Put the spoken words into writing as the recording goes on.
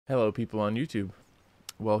Hello, people on YouTube.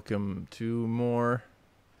 Welcome to more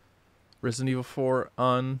Resident Evil 4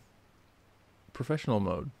 on professional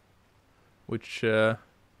mode, which I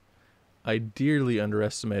dearly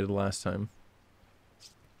underestimated last time.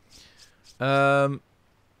 So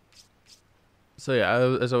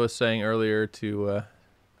yeah, as I was saying earlier to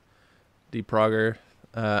Deprogger,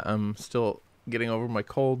 I'm still getting over my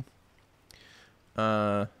cold.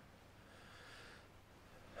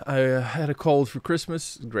 I had a cold for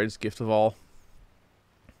Christmas, greatest gift of all,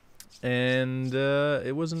 and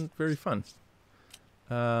it wasn't very fun.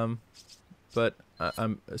 But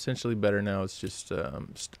I'm essentially better now. It's just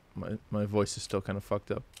my voice is still kind of fucked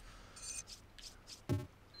up.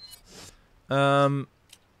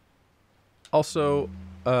 Also,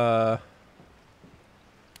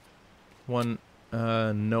 one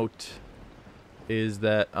note is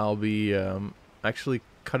that I'll be actually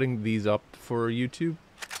cutting these up for YouTube.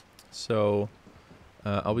 So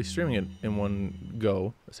I'll be streaming it in one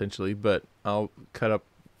go, essentially, but I'll cut up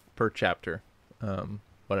per chapter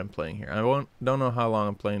what I'm playing here. Don't know how long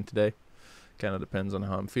I'm playing today. Kind of depends on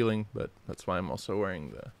how I'm feeling, but that's why I'm also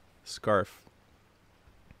wearing the scarf.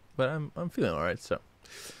 But I'm feeling all right. So,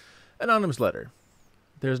 anonymous letter.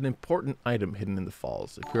 There's an important item hidden in the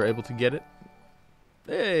falls. If you're able to get it,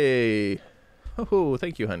 hey, oh,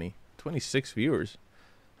 thank you, honey. 26 viewers.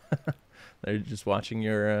 They're just watching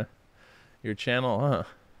your channel, huh?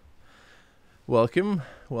 Welcome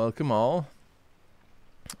all.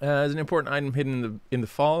 There's an important item hidden in the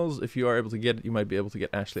falls. If you are able to get it, you might be able to get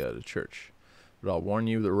Ashley out of the church. But I'll warn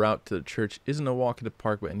you, the route to the church isn't a walk in the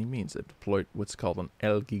park by any means. They've deployed what's called an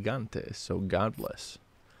El Gigante, so God bless.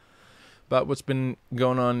 About what's been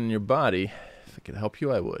going on in your body, if I could help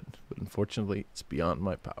you, I would. But unfortunately, it's beyond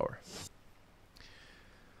my power.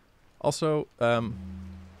 Also,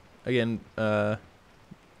 again,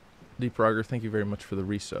 Deprogger, thank you very much for the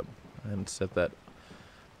resub. I haven't said that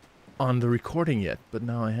on the recording yet, but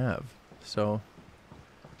now I have. So,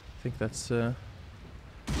 I think that's, I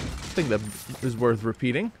think that is worth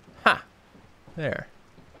repeating. Ha! There.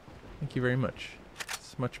 Thank you very much.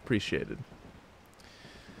 It's much appreciated.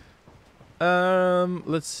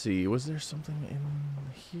 Let's see. Was there something in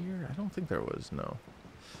here? I don't think there was, no.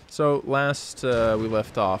 So, last we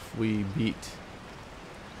left off, we beat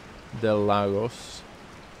Del Lagos.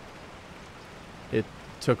 It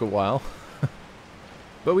took a while,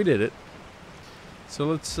 but we did it. So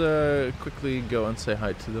let's quickly go and say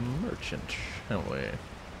hi to the merchant, shall we?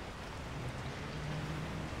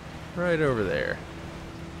 Right over there.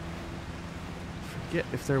 Forget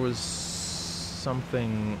if there was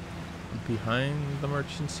something behind the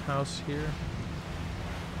merchant's house here.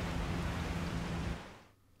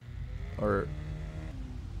 Or...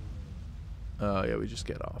 oh, yeah, we just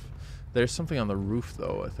get off. There's something on the roof,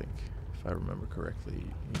 though, I think. If I remember correctly.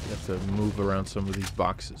 You have to move around some of these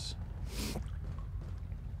boxes.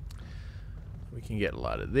 We can get a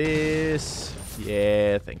lot of this.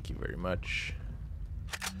 Yeah, thank you very much.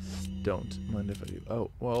 Don't mind if I do.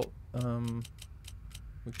 Oh, well, we can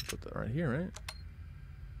put that right here, right?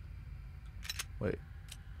 Wait.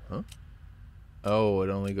 Huh? Oh,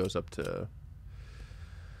 it only goes up to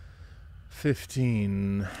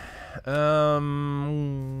 15.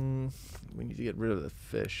 We need to get rid of the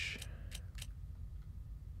fish.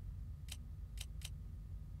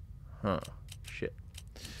 Huh. Shit.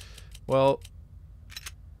 Well,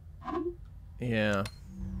 yeah.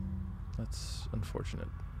 That's unfortunate.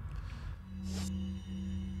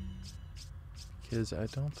 Because I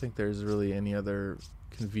don't think there's really any other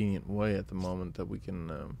convenient way at the moment that we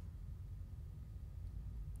can...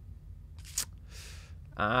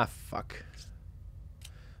 ah, fuck.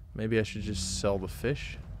 Maybe I should just sell the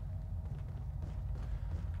fish.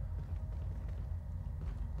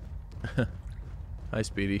 Hi,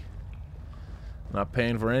 Speedy. Not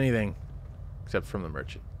paying for anything except from the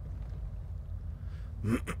merchant.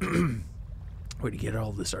 Where'd you get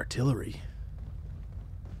all this artillery?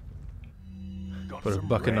 Put a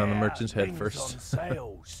bucket on the merchant's head first.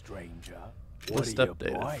 List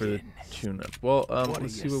updated for the tune-up. Well,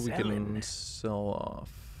 let's see what we can sell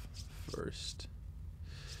off first.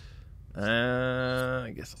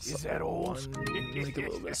 I guess I'll sell one. Make a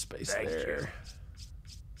little bit of space there.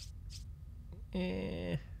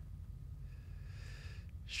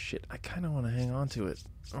 Shit, I kind of want to hang on to it.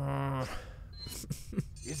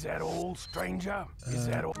 Is that all, stranger? Is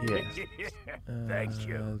that all? Yeah. Thank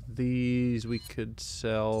you. These we could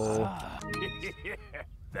sell.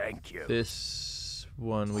 Thank you. This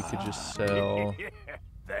one we could just sell.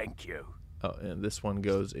 Thank you. Oh, and this one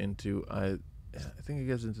goes into I think it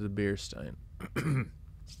goes into the beer stein.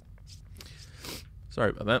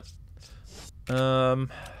 Sorry about that.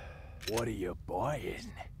 What are you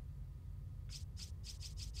buying?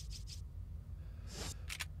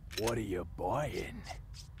 What are you buying?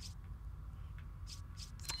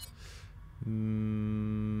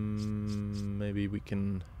 Maybe we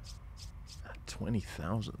can...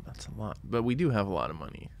 20,000, that's a lot. But we do have a lot of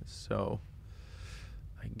money, so...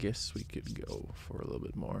 I guess we could go for a little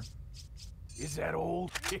bit more. Is that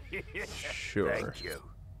all? Sure. Thank you.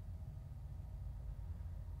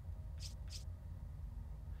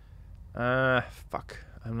 Fuck.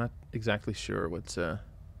 I'm not exactly sure what's,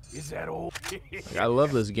 Is that all? Like, I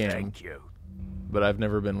love this game. Thank you. But I've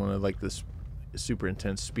never been one of, like, this super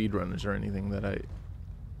intense speedrunners or anything that I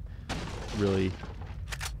really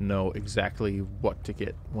know exactly what to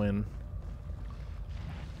get when.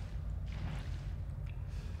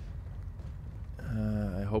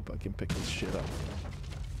 I hope I can pick this shit up.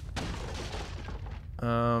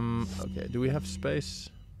 Okay, do we have space?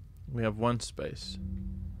 We have one space.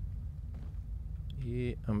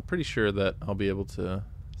 Yeah, I'm pretty sure that I'll be able to...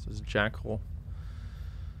 This is Jackal.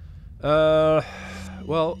 Well,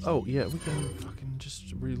 oh, yeah, we can fucking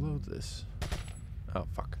just reload this. Oh,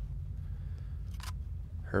 fuck.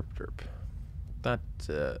 Herp derp. That,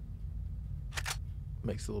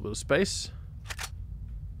 makes a little bit of space.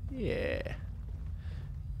 Yeah.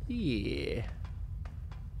 Yeah.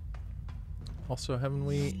 Also, haven't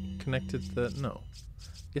we connected the... No.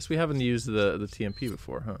 Guess we haven't used the TMP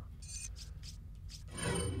before, huh?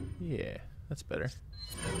 Yeah, that's better.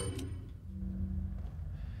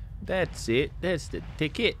 That's it. That's the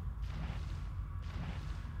ticket.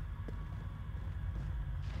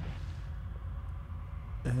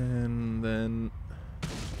 And then...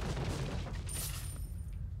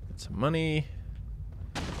 Get some money.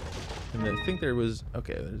 And then I think there was...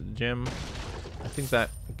 Okay, there's a gem. I think that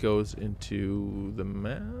goes into the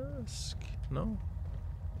mask. No?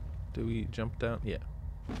 Do we jump down? Yeah.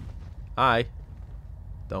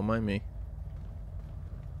 Don't mind me.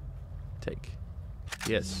 Take.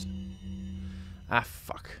 Yes. Ah,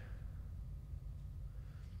 fuck.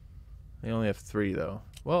 They only have 3, though.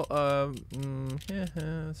 Well, yeah,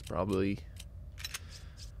 it's probably...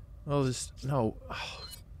 Oh, this... No.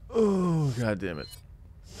 Oh, god damn it.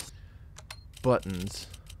 Buttons.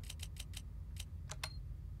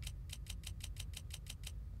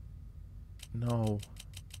 No.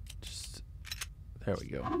 Just... There we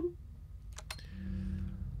go.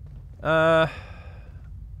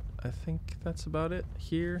 I think that's about it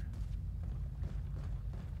here.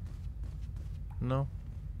 No?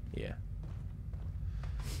 Yeah.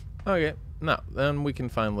 Okay. Now, then we can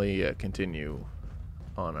finally continue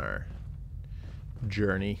on our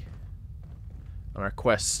journey. On our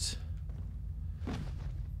quest.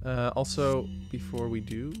 Also, before we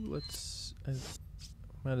do, let's...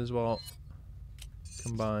 might as well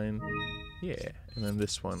combine... Yeah. And then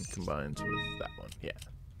this one combines with that one. Yeah.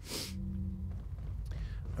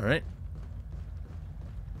 Alright.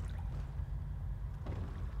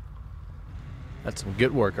 That's some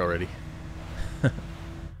good work already.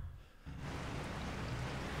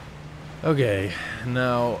 Okay,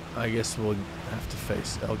 now I guess we'll have to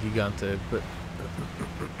face El Gigante, but...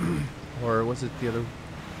 or was it the other...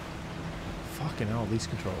 Fucking hell, these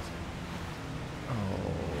controls.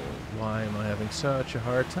 Oh, why am I having such a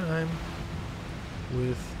hard time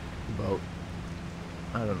with the boat?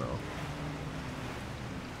 I don't know.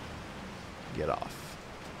 Get off.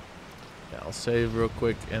 Yeah, I'll save real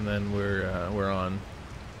quick, and then we're on.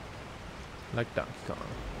 Like Donkey Kong.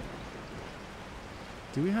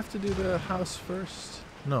 Do we have to do the house first?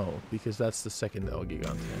 No, because that's the second El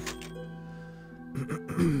Gigante.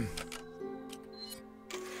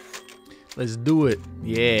 Let's do it.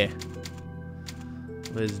 Yeah.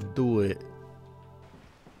 Let's do it.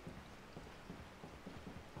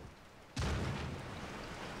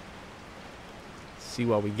 See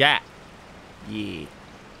what we got. Yeah.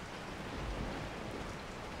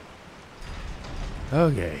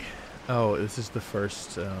 Okay. Oh, this is the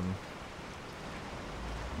first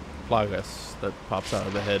plagas that pops out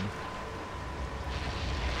of the head.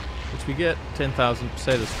 Which we get 10,000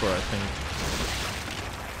 pesetas for, I think.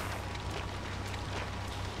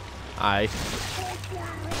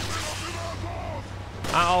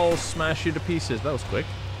 I'll smash you to pieces. That was quick.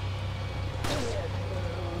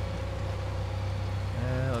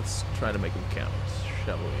 Let's try to make them count,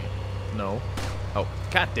 shall we? No. Oh,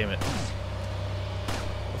 god damn it.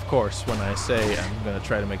 Of course, when I say I'm going to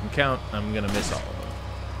try to make them count, I'm going to miss all of them.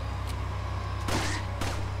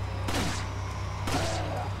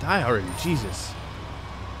 Die already, Jesus.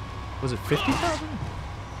 Was it 50,000?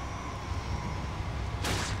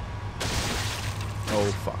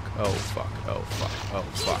 Oh fuck, oh fuck, oh fuck, oh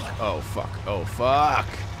fuck, oh fuck, oh fuck.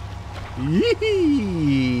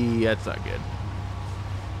 Yee! That's not good.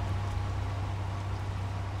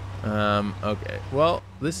 Okay. Well,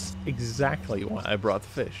 this is exactly why I brought the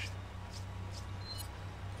fish.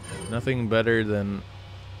 Nothing better than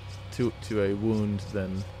to a wound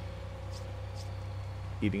than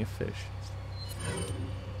eating a fish.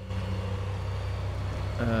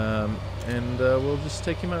 And we'll just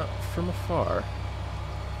take him out from afar.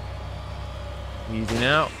 Easy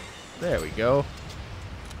now. There we go.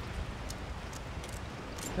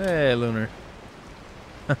 Hey, Lunar.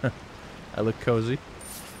 I look cozy.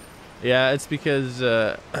 Yeah, it's because,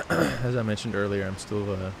 as I mentioned earlier, I'm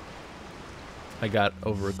still, I got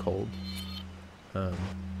over a cold.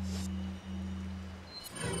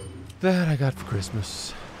 That I got for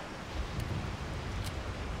Christmas.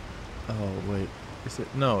 Oh, wait. Is it?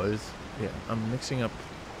 No, it's, yeah, I'm mixing up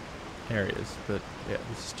areas, but yeah,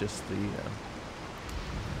 this is just the,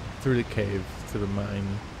 through the cave, through the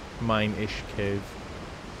mine-ish cave.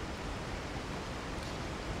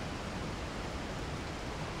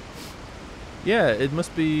 Yeah, it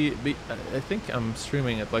must be, I think I'm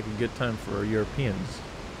streaming at like a good time for Europeans.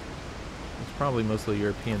 It's probably mostly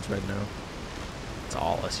Europeans right now. It's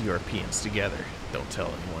all us Europeans together. Don't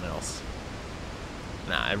tell anyone else.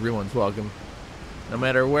 Nah, everyone's welcome. No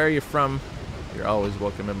matter where you're from, you're always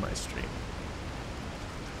welcome in my stream.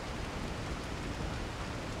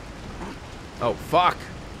 Oh, fuck!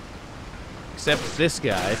 Except this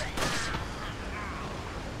guy.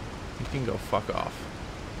 You can go fuck off.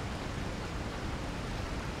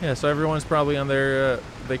 Yeah, so everyone's probably on their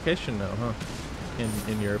vacation now, huh?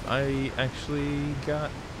 In Europe. I actually got...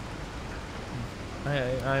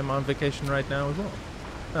 I'm on vacation right now as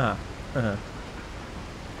well.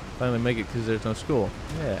 Finally make it because there's no school.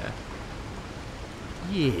 Yeah.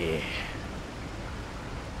 Yeah.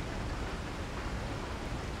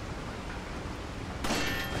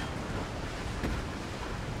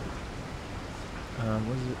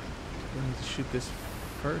 What is it? We need to shoot this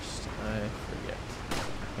first? I forget.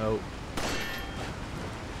 Oh.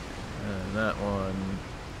 And that one.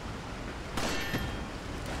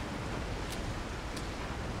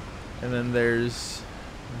 And then there's...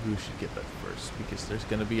 Maybe we should get that first, because there's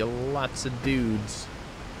gonna be lots of dudes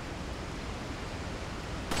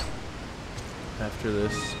after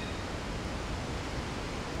this.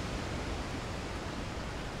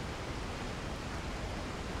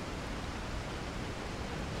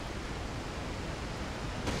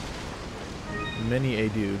 Many a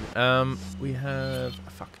dude. We have...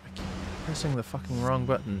 Fuck, I keep pressing the fucking wrong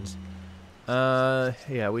buttons.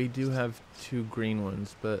 Yeah, we do have 2 green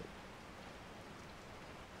ones, but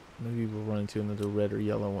maybe we'll run into another red or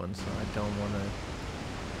yellow one, so I don't want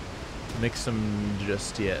to mix them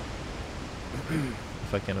just yet.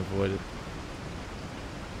 If I can avoid it.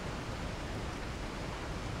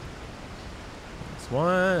 That's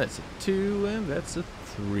 1, that's a 2, and that's a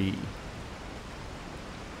 3.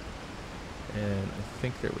 And I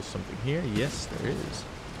think there was something here. Yes, there is.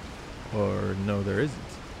 Or no, there isn't.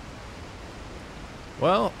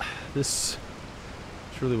 Well, this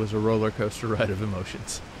truly was a roller coaster ride of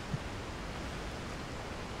emotions.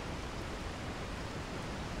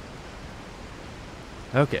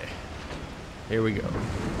 Okay, here we go.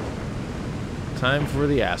 Time for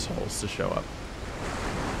the assholes to show up.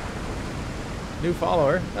 New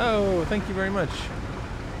follower. Oh, thank you very much.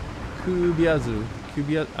 Kubiazu.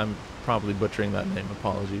 I'm probably butchering that name.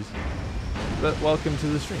 Apologies. But welcome to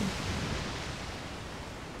the stream.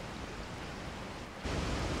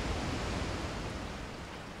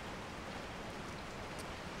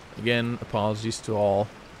 Again, apologies to all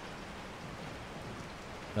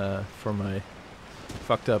for my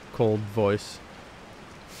fucked up cold voice.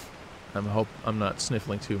 I hope I'm not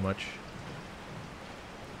sniffling too much.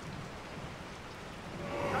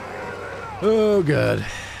 Oh god.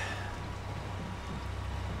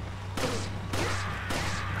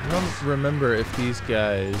 I don't remember if these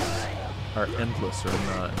guys are endless or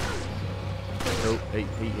not. Oh, hey.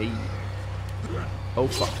 Oh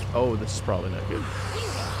fuck. Oh, this is probably not good.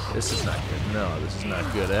 This is not good. No, this is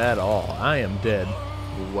not good at all. I am dead.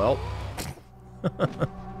 Welp.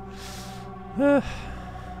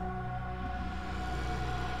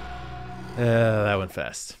 That went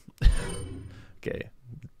fast. Okay.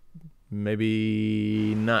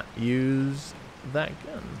 Maybe not use that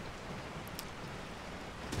gun.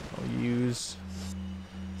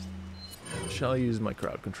 Shall I use my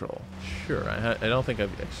crowd control? Sure. I don't think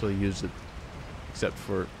I've actually used it except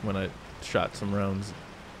for when I shot some rounds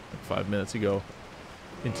like 5 minutes ago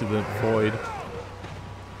into the void.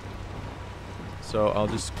 So I'll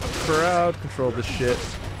just crowd control this shit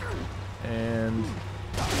and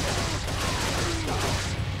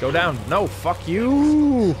Go down. No, fuck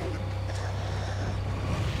you.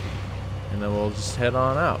 And then we'll just head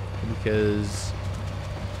on out because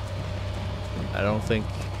I don't think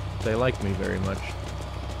they like me very much.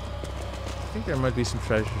 I think there might be some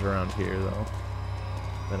treasures around here though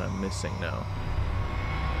that I'm missing now.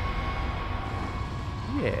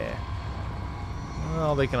 Yeah.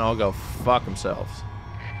 Well, they can all go fuck themselves.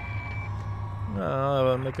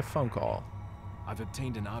 I'll make a phone call. I've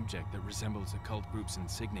obtained an object that resembles a cult group's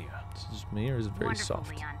insignia. Is this me or is it very Wonderful, soft?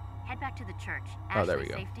 Leon. Head back to the church. Oh, there we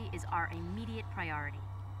Ashley's go. safety is our immediate priority.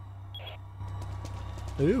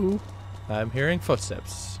 Ooh, I'm hearing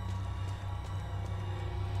footsteps.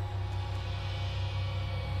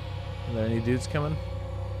 Are there any dudes coming?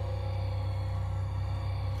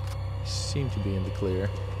 Seem to be in the clear.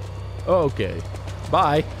 Oh, okay.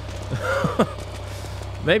 Bye.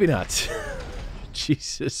 Maybe not.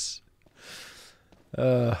 Jesus.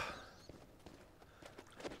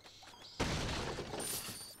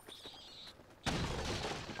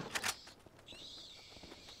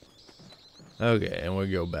 Okay, and we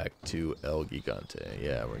go back to El Gigante.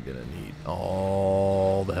 Yeah, we're gonna need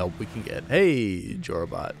all the help we can get. Hey,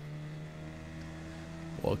 Jorobot.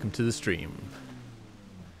 Welcome to the stream.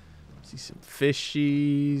 See some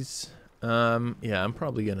fishies. Yeah, I'm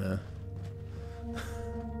probably gonna...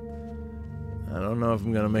 I don't know if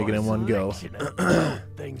I'm gonna make it in one go.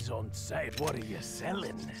 Things on sale. What are you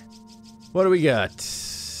selling? What do we got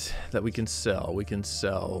that we can sell? We can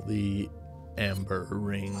sell the amber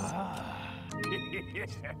ring.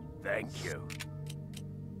 Thank you.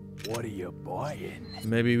 What are you buying?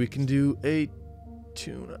 Maybe we can do a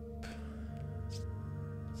tune-up.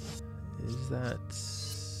 Is that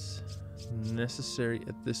necessary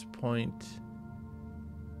at this point?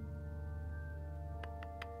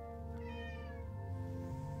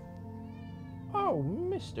 Oh,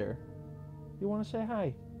 mister. You want to say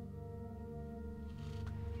hi?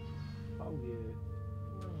 Oh, yeah.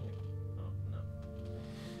 Oh, no.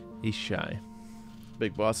 He's shy.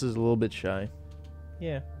 Big Boss is a little bit shy.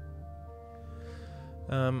 Yeah.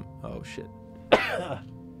 Oh, shit.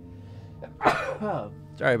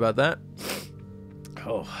 Sorry about that.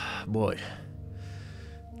 Oh, boy.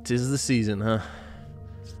 'Tis the season, huh?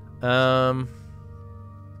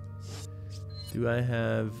 Do I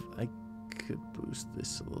have... I could boost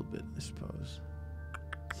this a little bit, I suppose.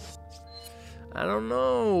 I don't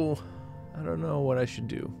know. I don't know what I should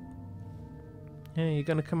do. Hey, you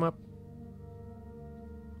gonna come up?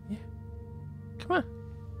 Yeah. Come on.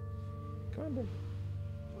 Come on, baby.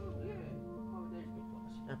 Oh, yeah. Oh, there's Big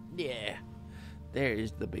Boss. Yeah. There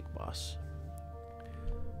is the Big Boss.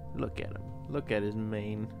 Look at him. Look at his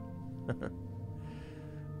mane.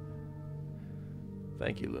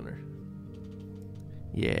 Thank you, Lunar.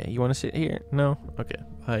 Yeah, you want to sit here? No? Okay,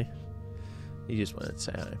 bye. You just wanted to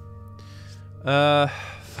say hi.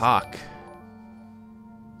 Fuck.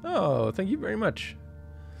 Oh, thank you very much.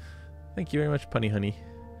 Thank you very much, Punny Honey.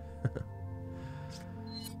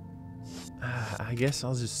 I guess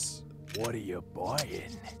I'll just... What are you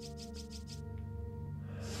buying?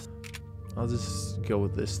 I'll just go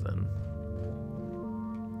with this then.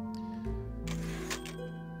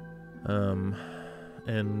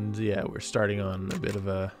 And yeah, we're starting on a bit of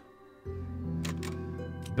a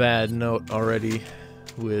bad note already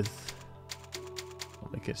with... I'll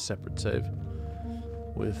make a separate save.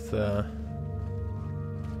 With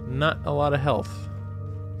not a lot of health.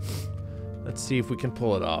 Let's see if we can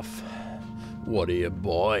pull it off. What are you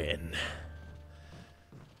buying?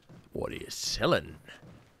 What are you selling?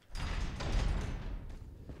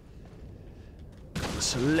 Got a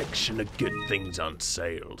selection of good things on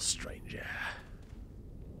sale, stranger.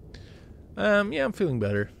 Yeah, I'm feeling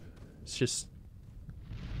better. It's just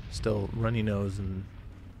still runny nose and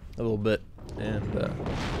a little bit and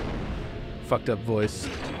fucked up voice.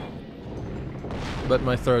 But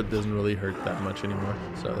my throat doesn't really hurt that much anymore,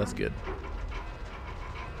 so that's good.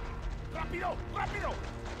 Rapido, rapido,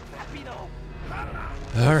 rapido.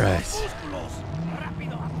 All right. Músculos.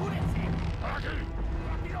 Rápido, apúrense.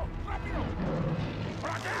 Rápido,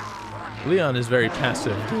 rápido. Leon is very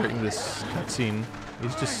passive during this cutscene.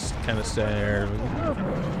 He's just kind of standing there,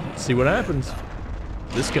 see what happens.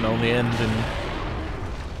 This can only end in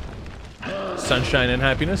sunshine and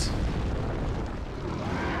happiness.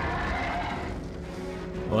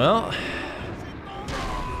 Well,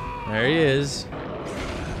 there he is.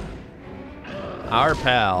 Our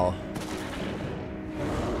pal.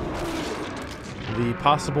 The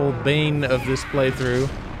possible bane of this playthrough.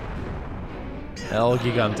 El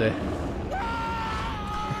Gigante.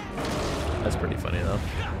 That's pretty funny though.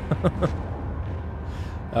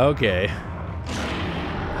 Okay.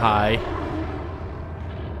 Hi.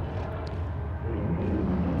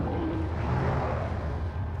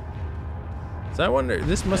 So I wonder,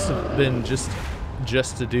 this must have been just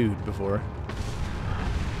a dude before.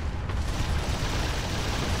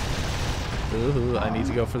 Ooh, I need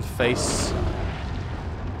to go for the face.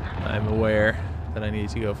 I'm aware that I need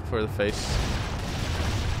to go for the face.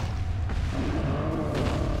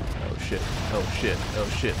 Oh shit, oh shit, oh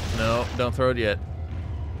shit. No, don't throw it yet.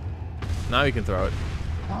 Now you can throw it.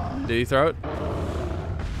 Did he throw it?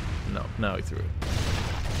 No, now he threw it.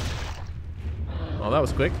 Oh, that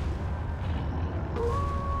was quick.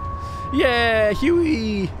 Yeah,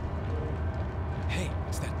 Huey! Hey,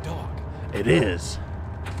 it's that dog. It is.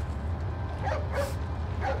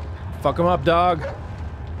 Fuck him up, dog.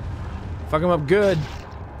 Fuck him up good.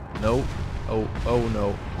 Nope. Oh, oh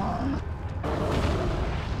no.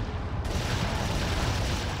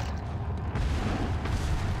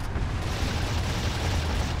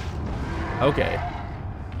 Okay.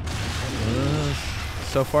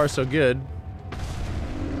 So far, so good.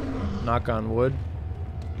 Knock on wood.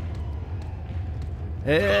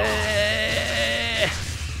 Hey!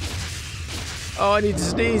 Oh, I need to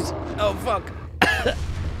sneeze. Oh, fuck.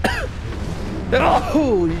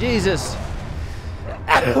 Oh, Jesus.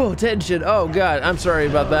 Oh, tension. Oh, God. I'm sorry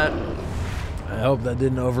about that. I hope that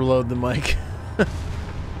didn't overload the mic.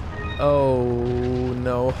 Oh,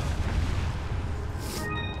 no.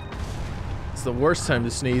 It's the worst time to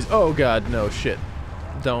sneeze. Oh, God. No, shit.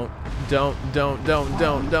 Don't. No.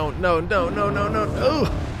 Ooh.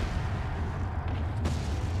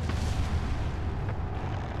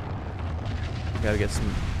 Gotta get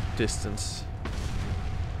some distance.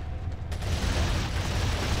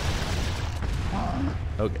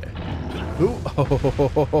 Okay. Ooh.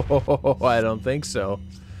 Oh, I don't think so.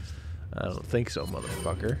 I don't think so,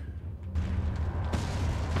 motherfucker.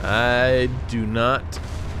 I do not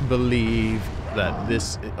believe that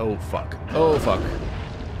this... Oh, fuck. Oh, fuck.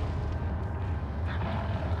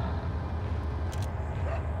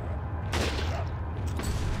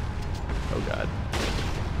 Oh, God.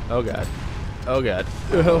 Oh, God. Oh, God.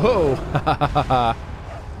 Oh,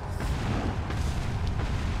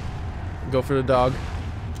 go for the dog.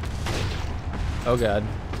 Oh, God.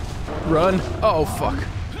 Run. Oh, fuck.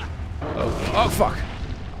 Oh, oh fuck.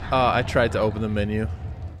 I tried to open the menu.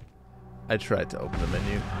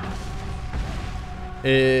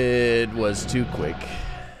 It was too quick.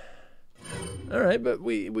 Alright, but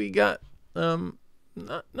we got,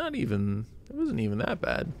 not even, it wasn't even that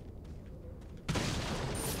bad.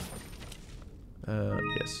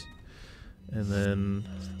 Yes. And then,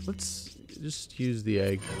 let's just use the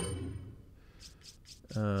egg.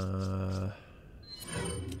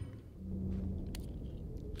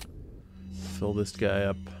 Fill this guy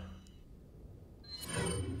up.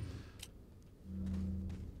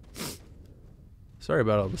 Sorry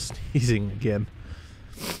about all the sneezing again.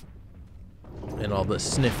 And all the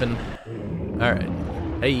sniffing. Alright.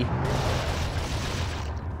 Hey.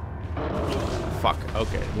 Fuck.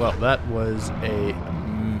 Okay. Well, that was a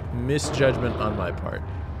misjudgment on my part.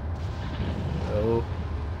 Oh.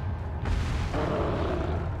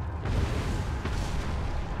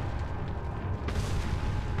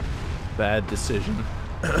 Bad decision.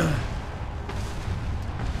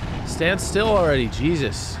 Stand still already,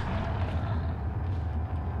 Jesus.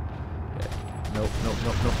 Okay. Nope, nope,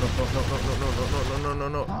 nope, nope, nope, nope, nope, nope, nope, nope, nope, no, no,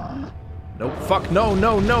 no, no. Nope, fuck, no,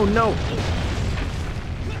 no, no, no.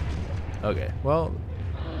 Okay, well,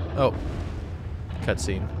 oh,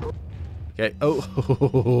 cutscene. Okay,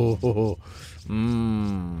 oh,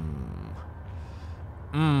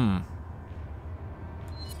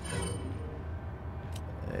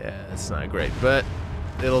 Yeah, it's not great, but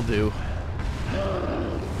it'll do.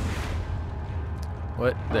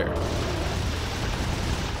 What? There.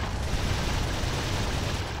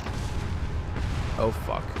 Oh,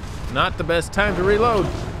 fuck. Not the best time to reload.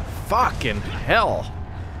 Fucking hell.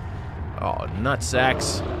 Oh,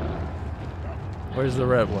 nutsacks. Where's the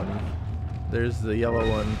red one? There's the yellow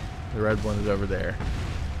one. The red one is over there.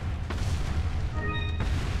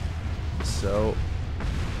 So...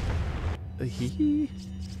 And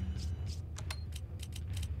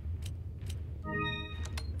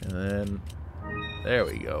then, there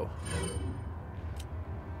we go.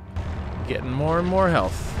 Getting more and more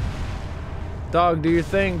health. Dog, do your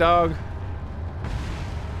thing, dog.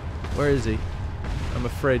 Where is he? I'm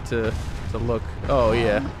afraid to look. Oh,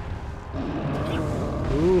 yeah.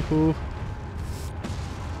 Ooh-hoo.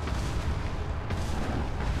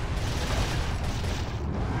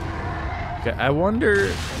 Okay, I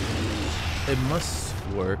wonder... It must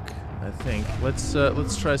work, I think. Let's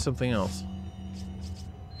try something else.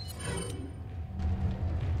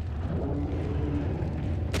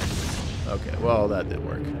 Okay, well, that did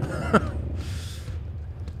work.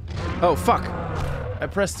 Oh, fuck! I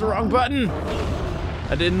pressed the wrong button.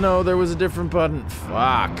 I didn't know there was a different button.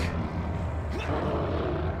 Fuck.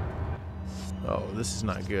 Oh, this is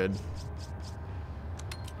not good.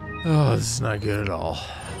 Oh, this is not good at all.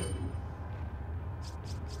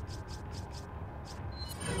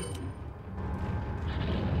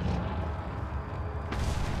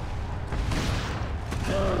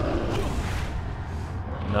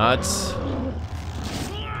 Nuts.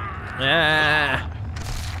 Ah.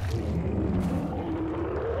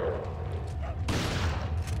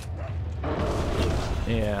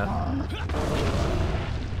 Yeah.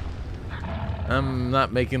 I'm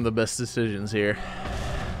not making the best decisions here.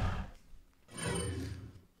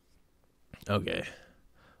 Okay.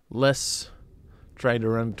 Less trying to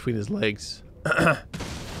run between his legs.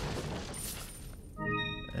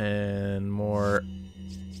 And more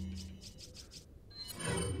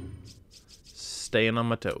staying on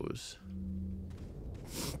my toes.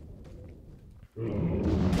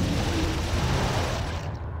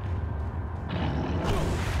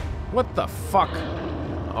 What the fuck?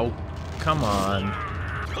 Oh, come on.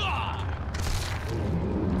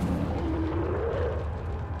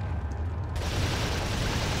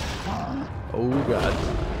 Oh, God.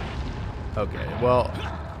 Okay, well.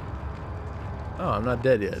 Oh, I'm not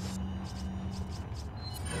dead yet.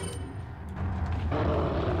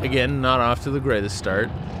 Again, not off to the greatest start.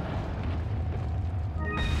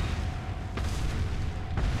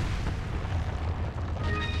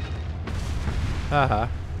 Haha.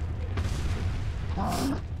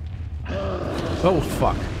 Oh,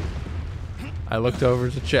 fuck. I looked over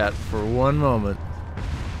to chat for one moment.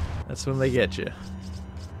 That's when they get you.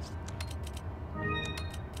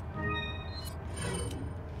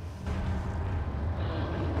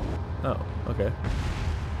 Oh, okay.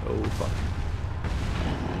 Oh, fuck.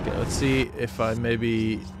 Okay, let's see if I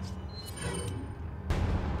maybe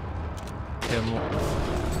can...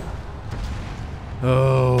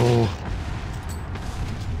 Oh.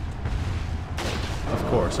 Of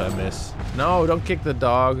course I miss. No, don't kick the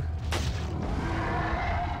dog.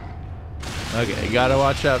 Okay, gotta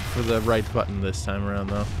watch out for the right button this time around,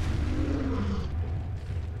 though.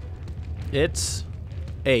 It's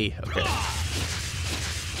A. Okay.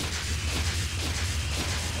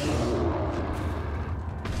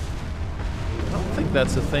 I don't think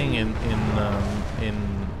that's a thing in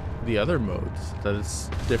the other modes, that it's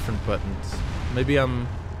different buttons. Maybe I'm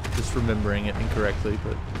just remembering it incorrectly,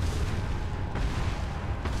 but...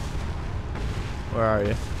 Where are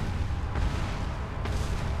you?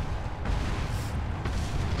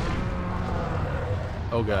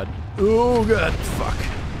 Oh, God. Oh, God. Fuck.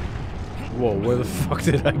 Whoa, where the fuck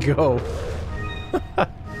did I go?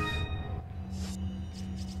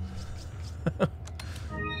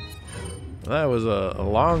 That was a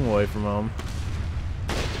long way from home.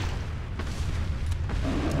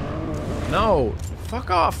 No! Fuck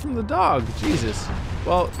off from the dog! Jesus.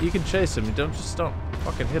 Well, you can chase him. Don't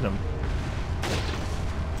fucking hit him.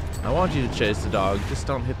 I want you to chase the dog. Just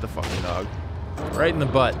don't hit the fucking dog. Right in the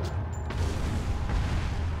butt.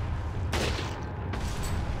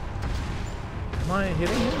 Am I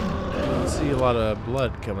hitting him? I don't see a lot of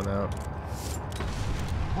blood coming out.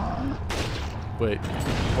 Wait,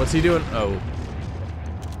 what's he doing? Oh.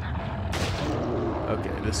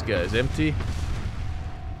 Okay, this guy's empty.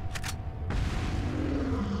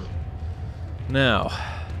 Now.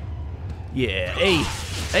 Yeah, hey,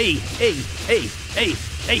 hey, hey, hey, hey,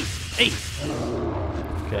 hey, hey.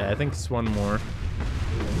 Okay, I think it's one more.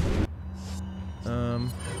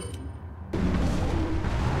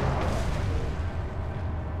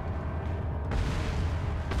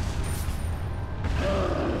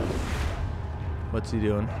 What's he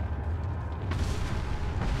doing?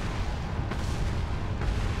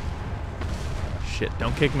 Shit,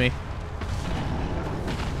 don't kick me.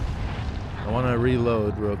 I want to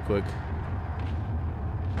reload real quick.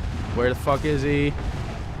 Where the fuck is he?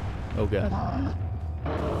 Oh, God.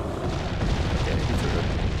 Okay, he threw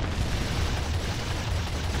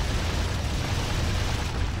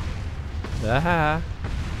it. Aha!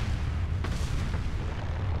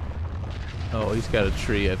 Oh, he's got a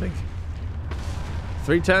tree, I think.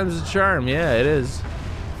 3 times the charm, yeah, it is.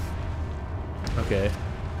 Okay.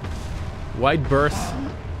 Wide berth.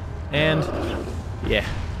 And... yeah.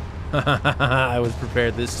 I was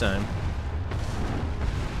prepared this time.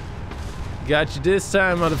 Got you this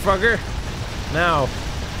time, motherfucker. Now.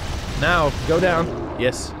 Now, go down.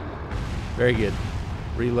 Yes. Very good.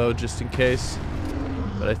 Reload just in case.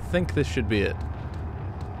 But I think this should be it.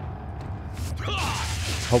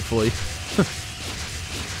 Hopefully.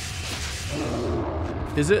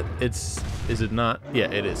 Is it? Is it not?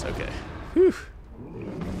 Yeah, it is. Okay. Whew.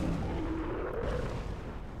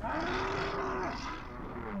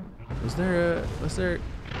 Was there a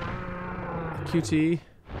QT?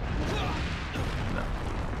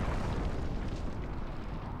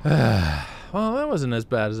 No. Well, that wasn't as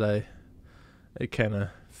bad as I kind of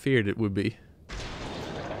feared it would be.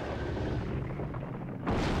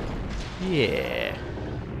 Yeah.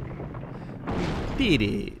 We did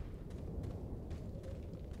it.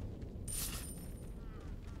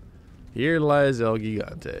 Here lies El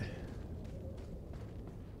Gigante.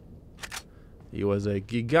 He was a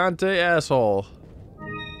Gigante asshole.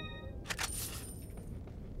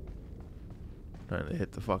 Trying to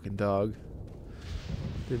hit the fucking dog.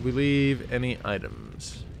 Did we leave any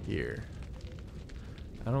items here?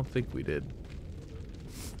 I don't think we did.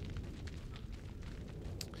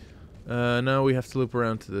 No, we have to loop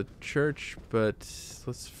around to the church, but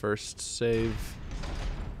let's first save.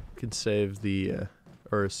 We can save the,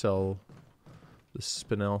 or sell the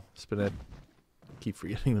Spinette. Keep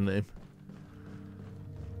forgetting the name.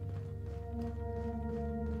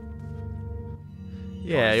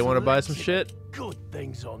 Yeah, you want to buy some shit? Good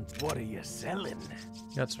things on. What are you selling?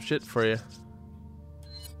 Got some shit for you.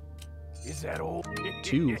 Is that all?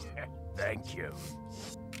 2. Thank you.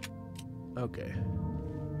 Okay.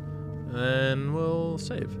 And then we'll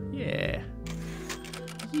save. Yeah.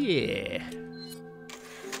 Yeah.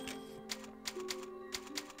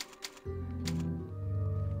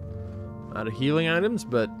 Out of healing items,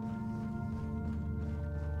 but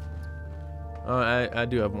oh, I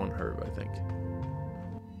do have 1 herb, I think.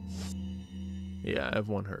 Yeah, I have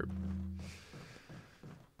 1 herb.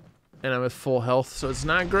 And I'm at full health, so it's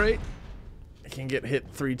not great. I can get hit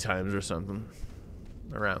 3 times or something.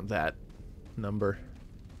 Around that number.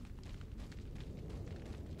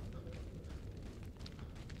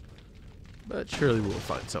 But surely we'll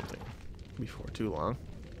find something before too long.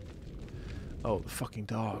 Oh, the fucking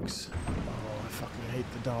dogs. Oh, I fucking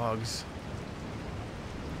hate the dogs.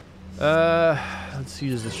 Let's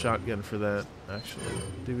use the shotgun for that, actually.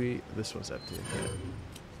 Do we? This one's empty. Okay.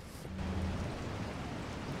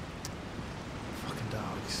 Fucking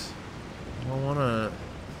dogs. I don't wanna...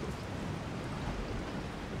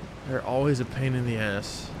 They're always a pain in the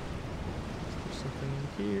ass. Is there something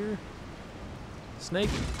in here? Snake?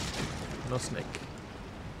 No snake.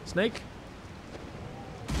 Snake?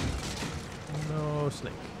 No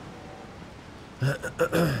snake.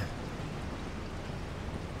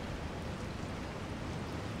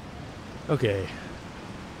 Okay.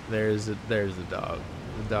 There's the dog.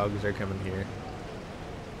 The dogs are coming here.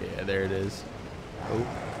 Yeah, there it is. Oh.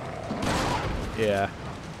 Yeah.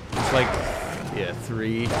 It's like, yeah,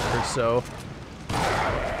 3 or so.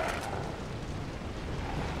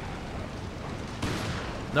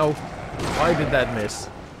 No. Why did that miss?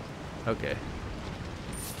 Okay.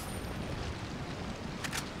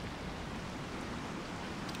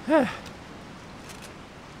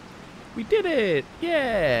 We did it!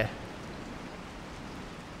 Yeah!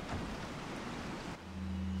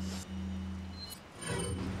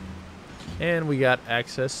 And we got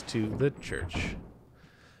access to the church.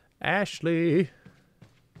 Ashley!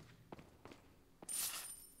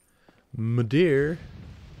 My dear.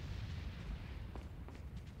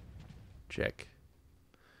 Check.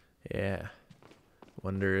 Yeah.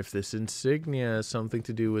 Wonder if this insignia has something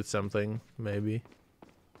to do with something, maybe.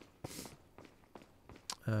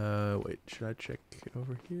 Wait, should I check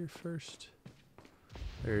over here first?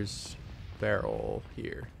 There's barrel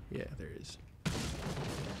here. Yeah, there is.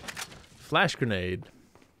 Flash grenade.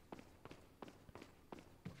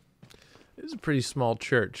 This is a pretty small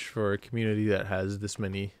church for a community that has this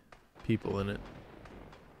many people in it.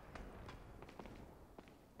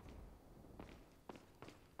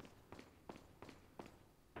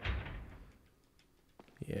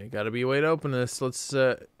 Yeah, gotta be a way to open this. Let's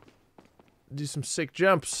do some sick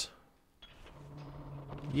jumps.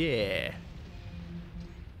 Yeah.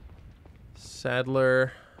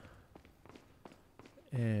 Saddler.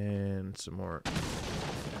 And some more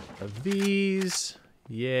of these.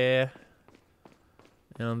 Yeah.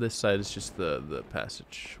 And on this side it's just the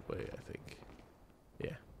passageway, I think.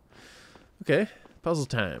 Yeah. Okay. Puzzle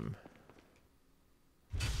time.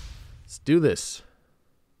 Let's do this.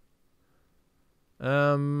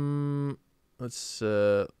 Let's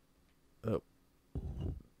oh. I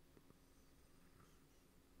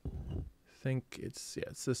think it's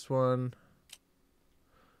this one.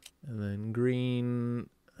 And then green,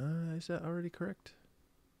 is that already correct?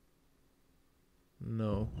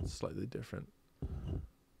 No, it's slightly different.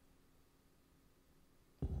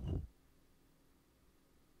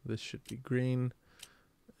 This should be green.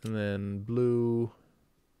 And then blue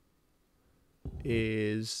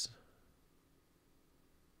is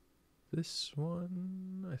this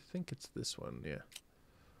one. I think it's this one, yeah.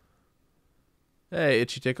 Hey,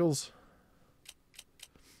 Itchy Tickles.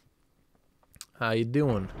 How you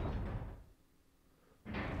doing?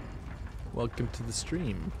 Welcome to the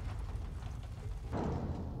stream.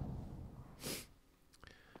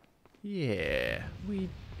 Yeah, we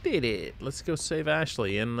did it. Let's go save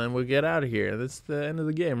Ashley, and then we'll get out of here. That's the end of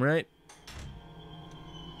the game, right?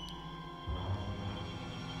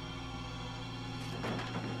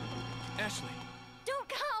 Ashley. Don't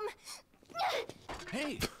come!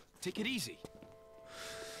 Hey, take it easy.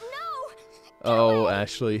 No! Oh,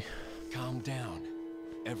 Ashley. Calm down.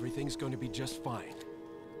 Everything's going to be just fine.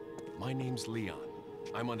 My name's Leon.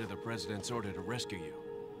 I'm under the president's order to rescue you.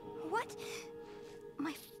 What?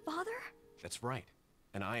 My father? That's right.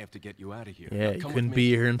 And I have to get you out of here. Yeah, Now he come couldn't with be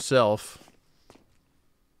me. here himself.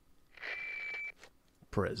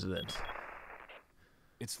 President.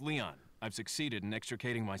 It's Leon. I've succeeded in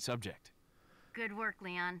extricating my subject. Good work,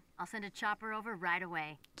 Leon. I'll send a chopper over right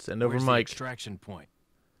away. Send over Where's the Mike. extraction point?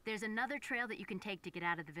 There's another trail that you can take to get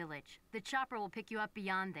out of the village. The chopper will pick you up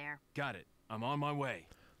beyond there. Got it. I'm on my way.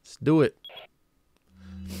 Let's do it.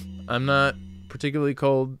 I'm not particularly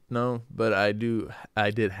cold, no, but I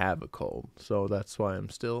did have a cold, so that's why I'm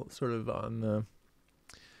still sort of on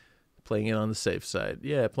playing it on the safe side.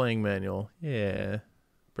 Yeah, playing manual. Yeah.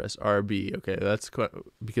 Press RB. Okay, that's quite,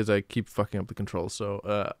 because I keep fucking up the controls.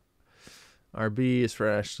 So RB is for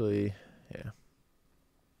Ashley. Yeah.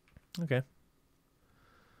 Okay.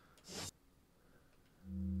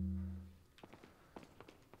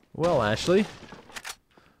 Well, Ashley,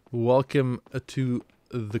 welcome to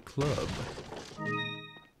the club.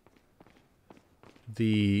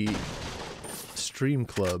 The stream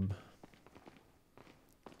club.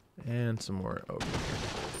 And some more over here.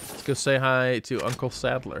 Let's go say hi to Uncle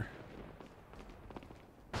Sadler.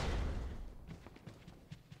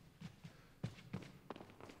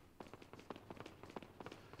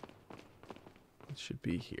 It should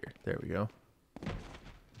be here. There we go.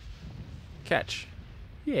 Catch.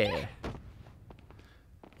 Yeah.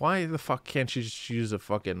 Why the fuck can't you just use a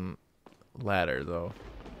fucking ladder, though?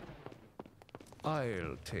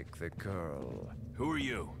 I'll take the girl, Who are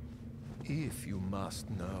you? if you must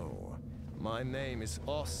know. My name is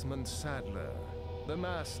Osmond Sadler, the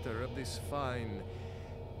master of this fine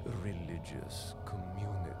religious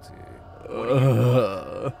community.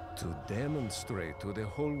 To demonstrate to the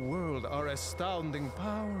whole world our astounding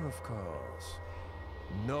power, of course.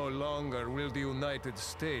 No longer will the United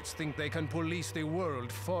States think they can police the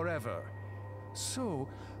world forever. So,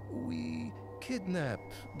 we kidnap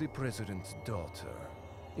the president's daughter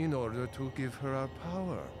in order to give her our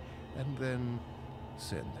power and then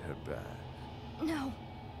send her back. No.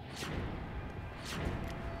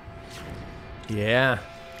 Yeah.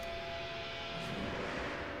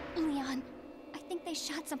 Leon, I think they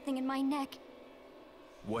shot something in my neck.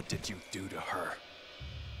 What did you do to her?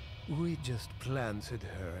 We just planted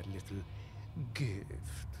her a little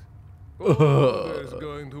gift. Oh, there's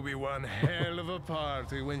going to be one hell of a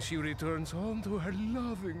party when she returns home to her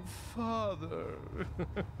loving father.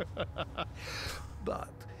 But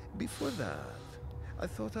before that, I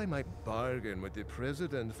thought I might bargain with the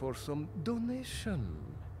president for some donation.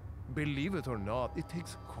 Believe it or not, it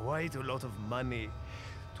takes quite a lot of money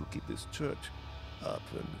to keep this church up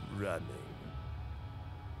and running.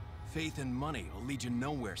 Faith and money will lead you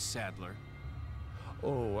nowhere, Sadler.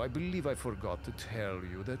 Oh, I believe I forgot to tell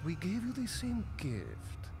you that we gave you the same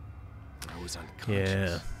gift. I was unconscious.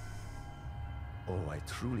 Yeah. Oh, I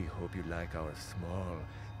truly hope you like our small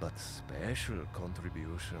but special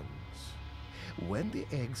contributions. When the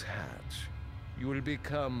eggs hatch, you will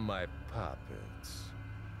become my puppets.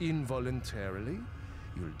 Involuntarily,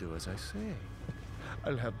 you'll do as I say.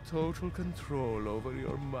 I'll have total control over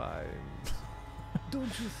your mind.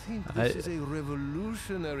 Don't you think this is a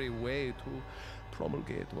revolutionary way to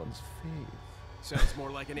promulgate one's faith? Sounds more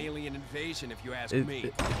like an alien invasion if you ask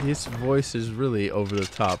me. His voice is really over the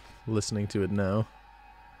top listening to it now.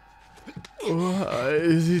 Why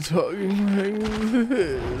is he talking like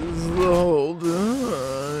this the whole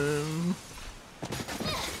time?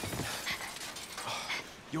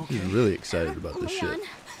 You okay? He's really excited about this Leon, shit.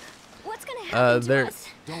 what's gonna happen to there- us?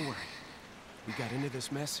 Don't worry. We got into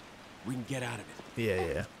this mess. We can get out of it.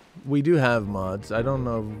 Yeah. We do have mods. I don't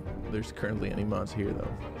know if there's currently any mods here,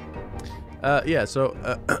 though. Yeah, so,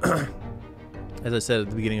 as I said at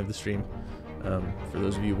the beginning of the stream, for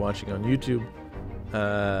those of you watching on YouTube,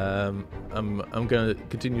 I'm gonna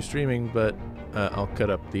continue streaming, but I'll cut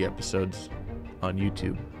up the episodes on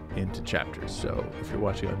YouTube into chapters. So if you're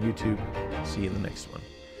watching on YouTube, see you in the next one.